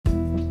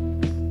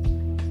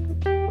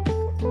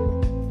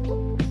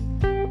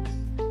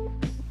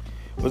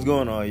What's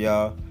going on,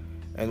 y'all?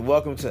 And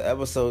welcome to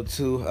episode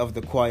 2 of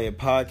the Quiet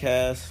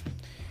Podcast.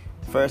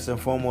 First and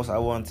foremost, I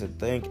want to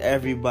thank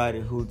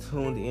everybody who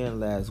tuned in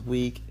last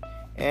week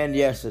and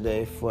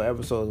yesterday for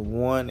episodes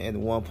 1 and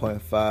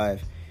 1.5.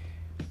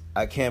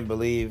 I can't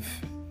believe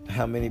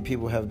how many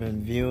people have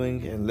been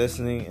viewing and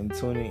listening and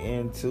tuning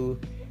into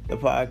the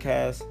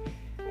podcast.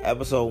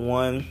 Episode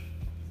 1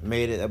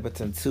 made it up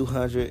to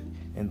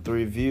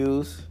 203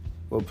 views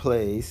or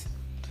plays.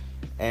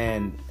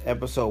 And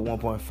episode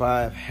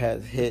 1.5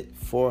 has hit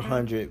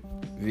 400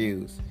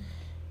 views.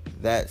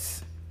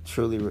 That's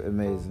truly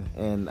amazing.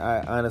 And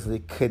I honestly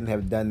couldn't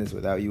have done this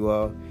without you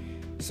all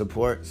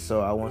support. So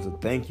I want to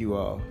thank you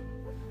all.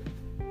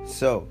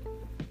 So,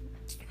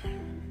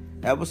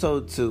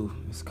 episode 2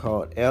 is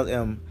called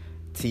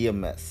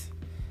LMTMS.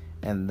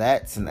 And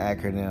that's an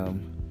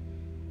acronym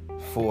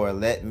for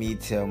Let Me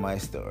Tell My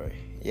Story.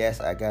 Yes,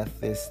 I got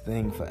this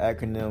thing for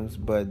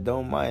acronyms, but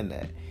don't mind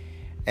that.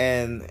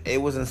 And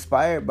it was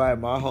inspired by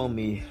my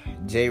homie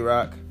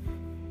J-Rock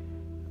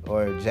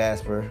or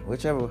Jasper,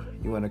 whichever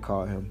you want to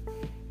call him.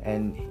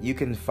 And you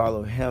can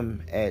follow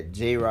him at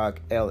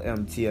J-Rock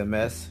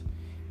LMTMS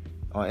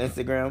on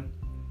Instagram.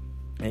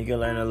 And you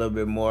can learn a little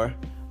bit more.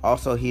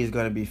 Also, he's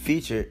going to be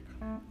featured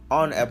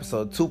on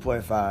episode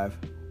 2.5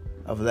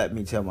 of Let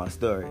Me Tell My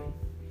Story.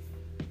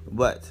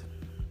 But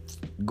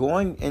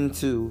going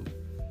into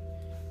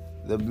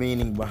the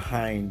meaning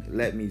behind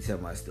Let Me Tell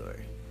My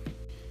Story.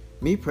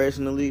 Me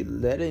personally,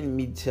 letting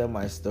me tell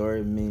my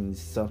story means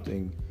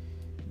something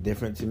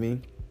different to me.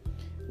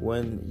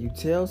 When you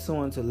tell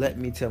someone to let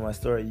me tell my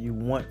story, you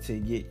want to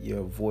get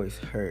your voice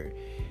heard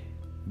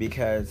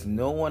because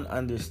no one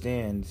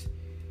understands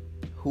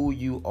who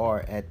you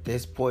are at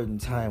this point in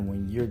time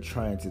when you're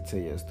trying to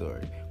tell your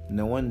story.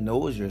 No one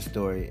knows your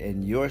story,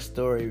 and your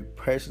story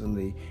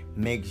personally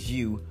makes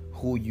you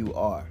who you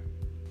are.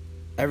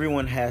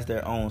 Everyone has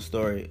their own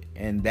story,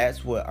 and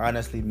that's what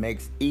honestly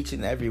makes each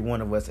and every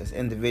one of us as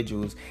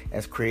individuals,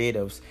 as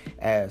creatives,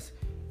 as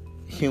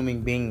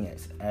human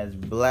beings, as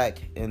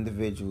black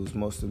individuals,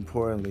 most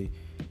importantly,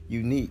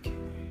 unique.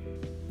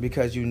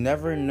 Because you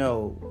never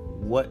know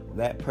what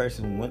that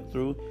person went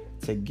through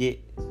to get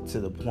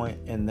to the point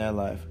in their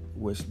life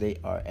which they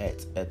are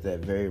at that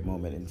very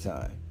moment in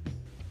time.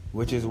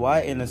 Which is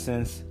why, in a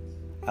sense,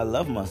 I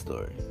love my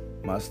story.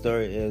 My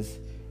story is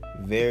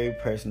very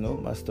personal.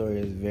 My story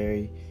is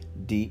very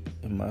deep,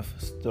 and my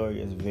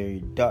story is very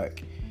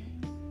dark.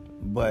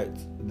 But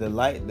the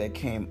light that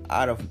came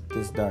out of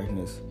this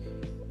darkness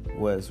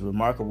was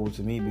remarkable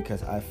to me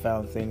because I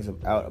found things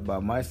out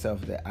about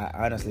myself that I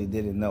honestly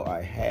didn't know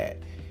I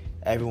had.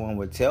 Everyone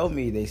would tell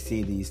me they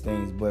see these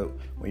things, but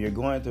when you're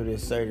going through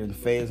this certain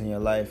phase in your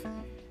life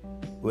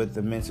with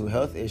the mental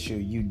health issue,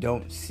 you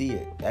don't see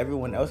it.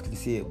 Everyone else can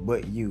see it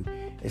but you.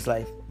 It's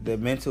like the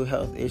mental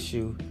health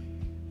issue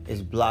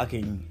is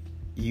blocking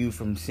you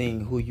from seeing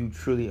who you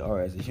truly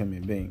are as a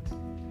human being.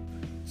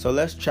 So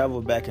let's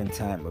travel back in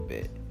time a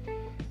bit.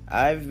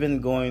 I've been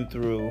going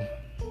through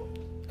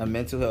a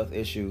mental health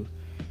issue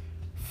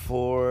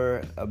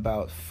for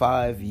about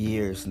 5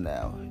 years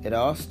now. It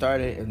all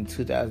started in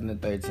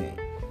 2013.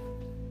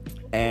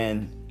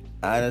 And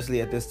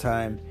honestly, at this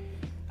time,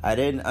 I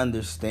didn't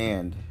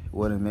understand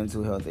what a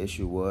mental health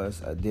issue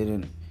was. I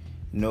didn't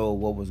know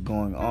what was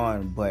going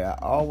on, but I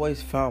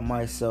always found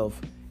myself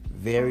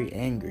very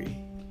angry.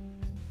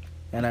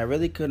 And I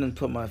really couldn't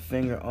put my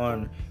finger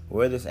on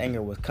where this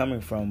anger was coming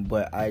from,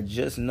 but I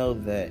just know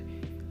that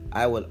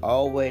I would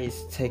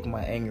always take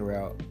my anger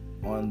out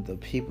on the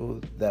people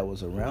that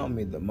was around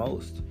me the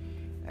most.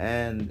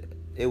 And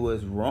it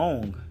was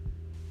wrong.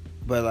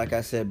 But like I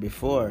said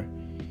before,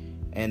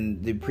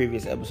 in the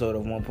previous episode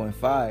of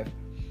 1.5,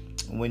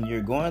 when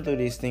you're going through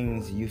these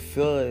things, you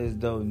feel as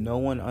though no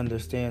one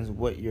understands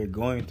what you're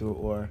going through,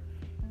 or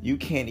you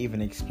can't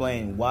even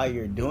explain why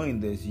you're doing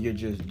this. You're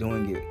just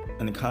doing it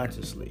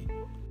unconsciously.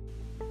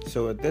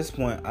 So at this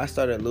point, I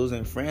started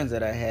losing friends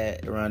that I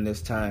had around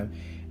this time,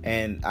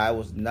 and I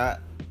was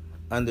not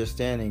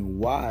understanding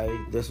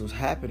why this was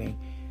happening.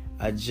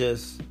 I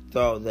just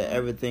thought that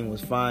everything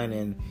was fine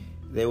and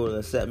they would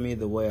accept me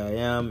the way I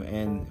am,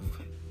 and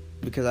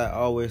because I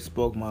always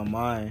spoke my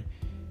mind,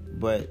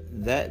 but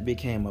that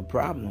became a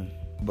problem.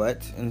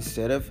 But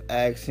instead of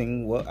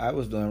asking what I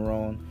was doing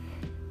wrong,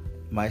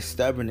 my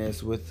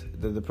stubbornness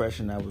with the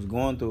depression I was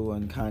going through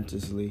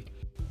unconsciously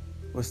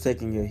was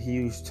taking a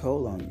huge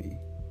toll on me,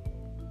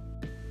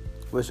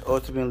 which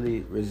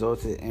ultimately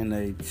resulted in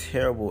a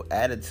terrible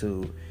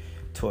attitude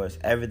towards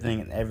everything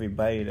and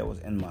everybody that was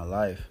in my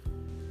life.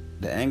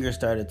 The anger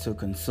started to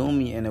consume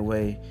me in a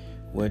way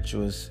which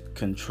was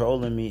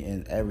controlling me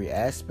in every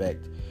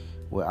aspect,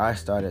 where I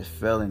started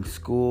failing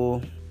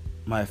school.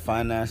 My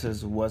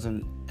finances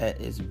wasn't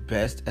at its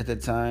best at the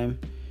time,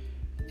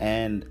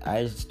 and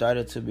I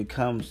started to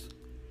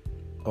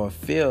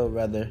feel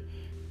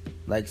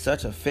like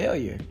such a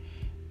failure.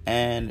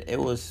 And it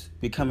was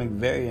becoming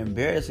very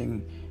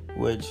embarrassing,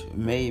 which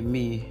made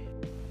me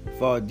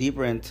fall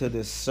deeper into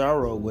this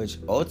sorrow, which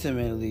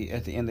ultimately,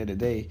 at the end of the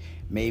day,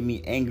 made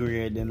me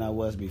angrier than I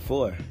was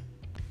before.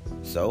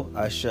 So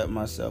I shut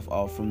myself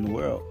off from the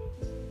world.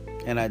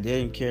 And I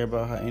didn't care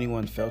about how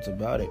anyone felt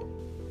about it,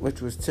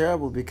 which was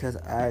terrible because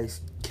I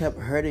kept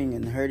hurting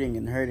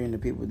the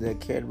people that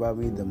cared about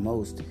me the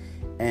most.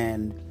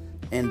 And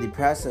in the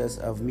process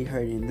of me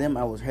hurting them,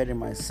 I was hurting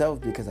myself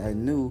because I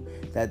knew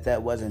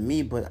that wasn't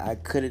me, but I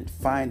couldn't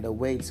find a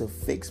way to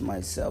fix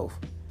myself.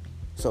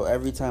 So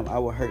every time I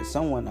would hurt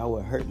someone, I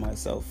would hurt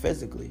myself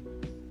physically,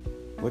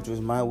 which was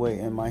my way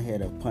in my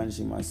head of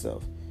punishing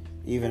myself.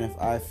 Even if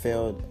I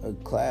failed a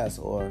class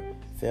or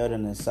failed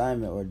an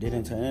assignment or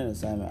didn't turn in an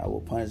assignment, I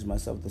would punish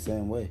myself the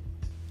same way.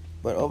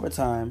 But over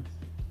time,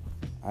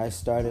 I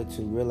started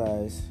to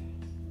realize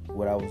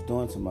what I was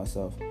doing to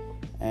myself,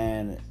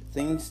 and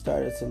things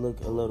started to look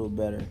a little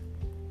better.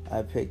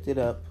 I picked it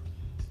up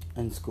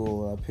in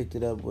school. I picked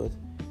it up with,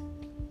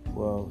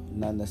 well,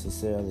 not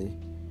necessarily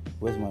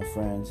with my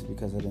friends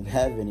because I didn't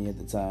have any at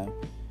the time,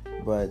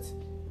 but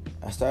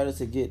I started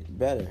to get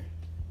better.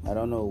 I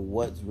don't know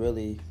what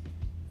really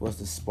was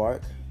the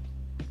spark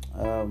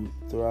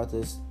throughout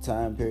this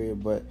time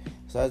period, but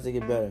I started to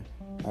get better.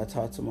 I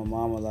talked to my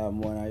mom a lot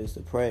more, and I used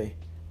to pray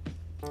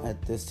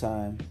at this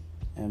time,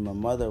 and my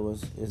mother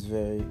is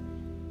very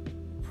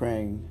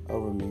praying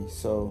over me,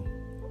 so,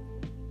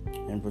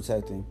 and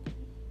protecting.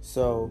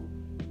 So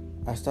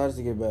I started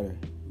to get better,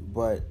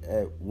 but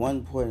at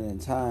one point in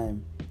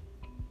time,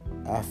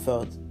 I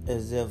felt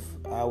as if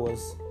I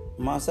was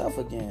myself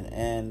again.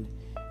 And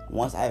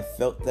once I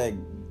felt that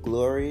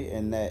glory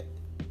and that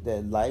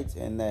light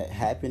and that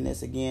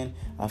happiness again,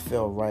 I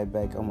fell right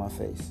back on my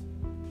face.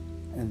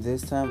 And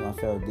this time I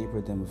fell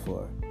deeper than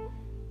before.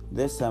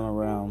 This time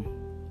around,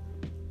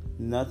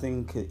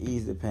 nothing could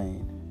ease the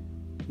pain.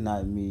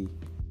 Not me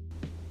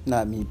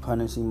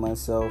punishing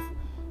myself,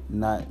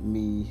 not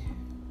me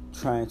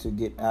trying to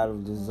get out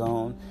of the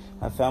zone.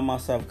 I found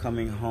myself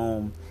coming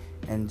home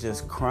and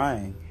just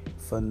crying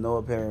for no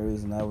apparent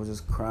reason. I was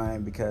just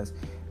crying because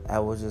I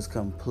was just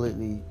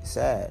completely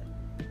sad.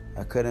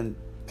 I couldn't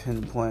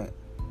pinpoint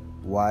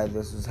why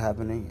this was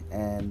happening,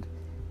 and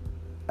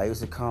I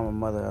used to call my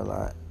mother a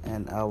lot,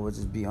 and I would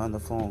just be on the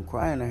phone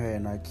crying to her,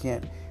 and I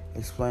can't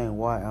explain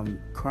why I'm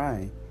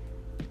crying.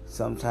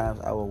 Sometimes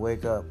I would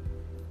wake up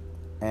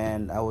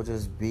and I would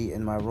just be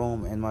in my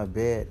room, in my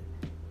bed,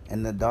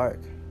 in the dark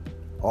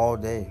all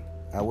day.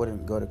 I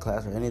wouldn't go to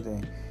class or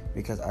anything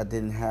because I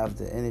didn't have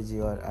the energy,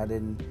 or I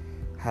didn't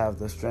have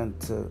the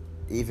strength to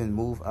even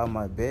move out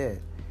my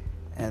bed.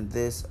 And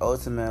this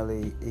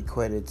ultimately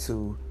equated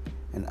to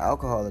an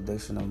alcohol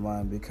addiction of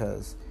mine,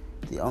 because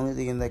the only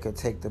thing that could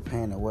take the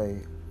pain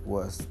away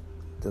was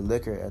the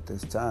liquor at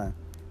this time.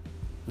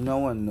 No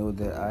one knew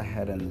that I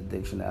had an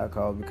addiction to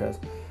alcohol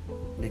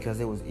because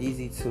it was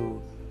easy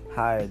to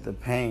hide the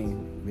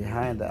pain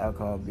behind the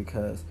alcohol,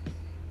 because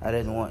I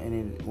didn't want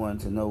anyone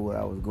to know what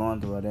I was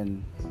going through. I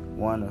didn't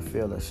want to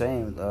feel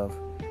ashamed of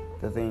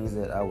the things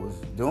that I was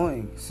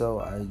doing, so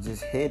I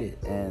just hid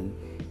it, and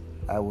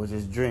I would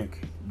just drink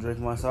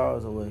my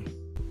sorrows away.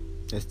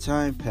 As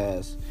time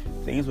passed,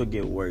 things would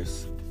get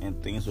worse,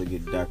 and things would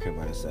get darker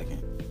by the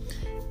second.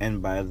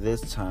 And by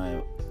this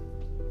time,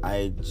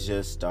 I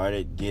just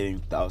started getting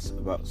thoughts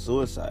about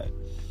suicide.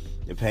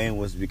 The pain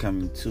was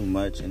becoming too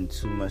much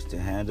to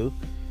handle,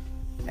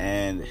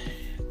 and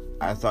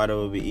I thought it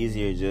would be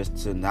easier just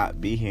to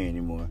not be here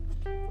anymore.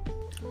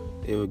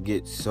 It would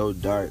get so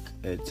dark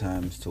at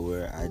times to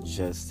where I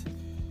just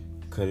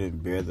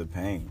couldn't bear the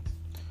pain,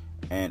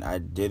 and I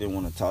didn't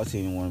want to talk to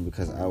anyone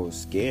because I was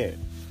scared.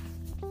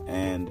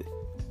 And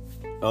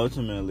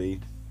ultimately,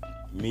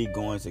 me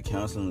going to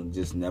counseling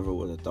just never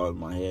was a thought in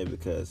my head,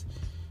 because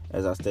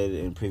as I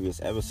stated in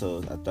previous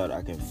episodes, I thought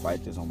I could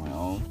fight this on my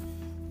own,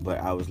 but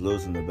I was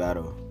losing the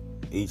battle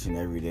each and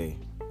every day.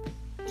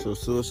 So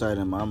suicide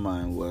in my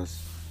mind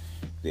was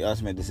the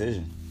ultimate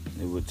decision.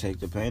 It would take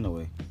the pain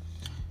away.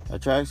 I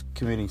tried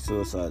committing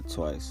suicide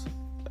twice,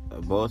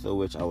 both of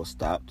which I was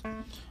stopped.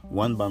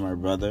 One by my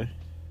brother,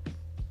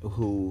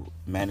 who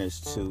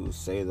managed to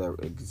say the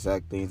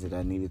exact things that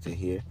I needed to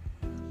hear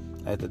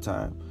at the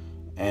time.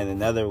 And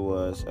another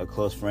was a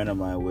close friend of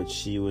mine, which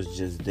she was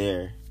just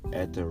there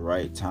at the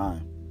right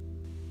time.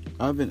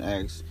 I've been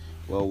asked,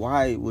 well,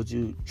 why would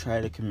you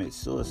try to commit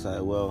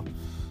suicide? Well,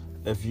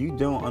 if you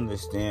don't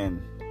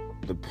understand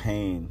the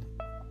pain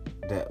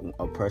that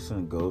a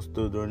person goes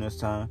through during this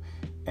time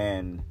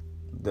and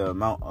the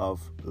amount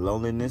of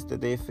loneliness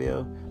that they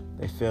feel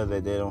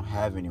that they don't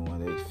have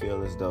anyone. They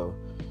feel as though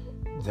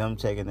them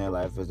taking their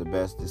life is the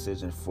best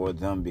decision for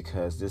them,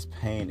 because this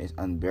pain is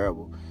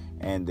unbearable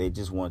and they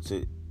just want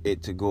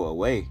it to go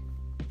away.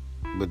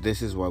 But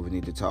this is why we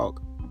need to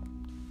talk.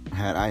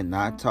 Had I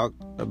not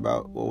talked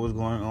about what was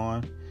going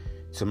on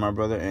to my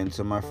brother and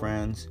to my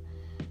friends,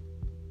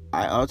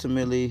 I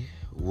ultimately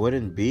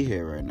wouldn't be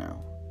here right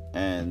now.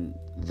 And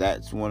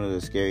that's one of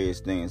the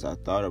scariest things I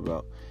thought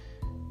about,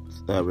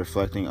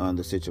 reflecting on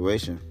the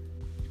situation.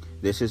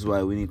 This is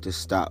why we need to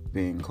stop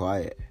being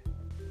quiet.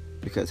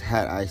 Because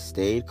had I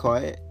stayed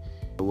quiet,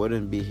 I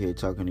wouldn't be here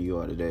talking to you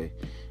all today.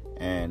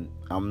 And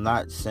I'm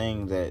not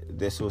saying that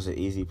this was an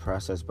easy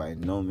process, by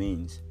no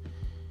means.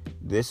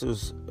 This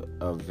was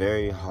a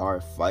very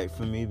hard fight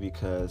for me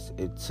because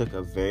it took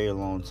a very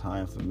long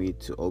time for me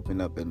to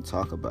open up and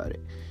talk about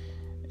it.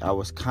 I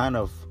was kind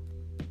of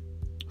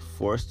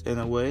forced in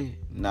a way,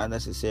 not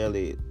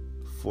necessarily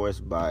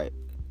forced by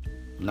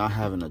not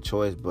having a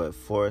choice, but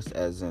forced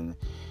as in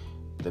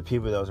the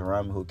people that was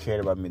around me who cared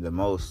about me the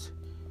most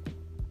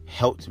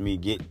helped me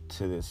get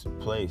to this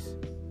place,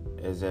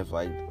 as if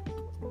like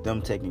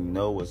them taking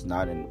no was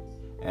not an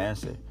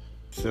answer.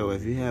 So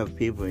if you have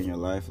people in your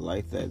life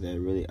like that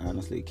really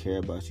honestly care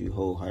about you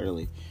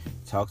wholeheartedly,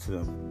 talk to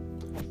them.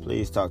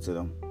 Please talk to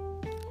them.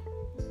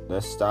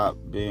 Let's stop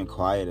being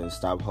quiet and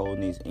stop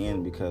holding these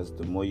in, because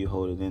the more you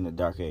hold it in, the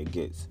darker it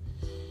gets.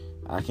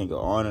 I can go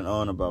on and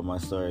on about my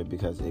story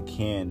because it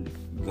can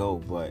go,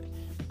 but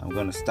I'm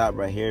going to stop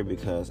right here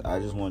because I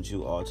just want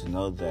you all to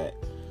know that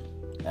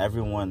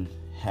everyone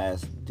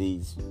has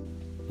this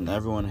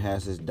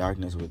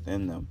darkness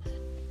within them,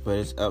 but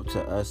it's up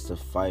to us to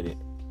fight it,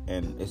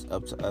 and it's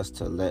up to us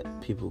to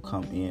let people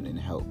come in and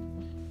help.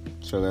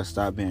 So let's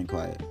stop being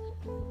quiet.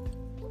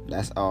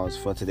 That's all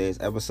for today's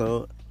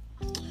episode.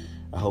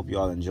 I hope you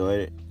all enjoyed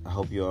it. I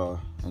hope you all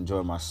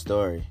enjoyed my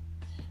story,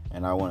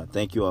 and I want to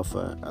thank you all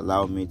for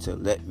allowing me to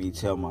let me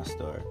tell my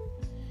story.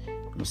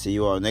 I'm going to see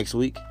you all next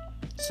week.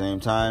 Same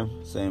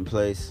time, same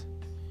place.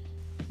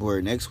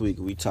 Where next week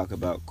we talk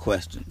about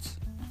questions.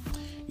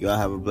 You all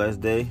have a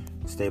blessed day.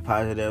 Stay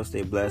positive,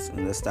 stay blessed,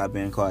 and let's stop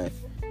being quiet.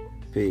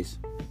 Peace.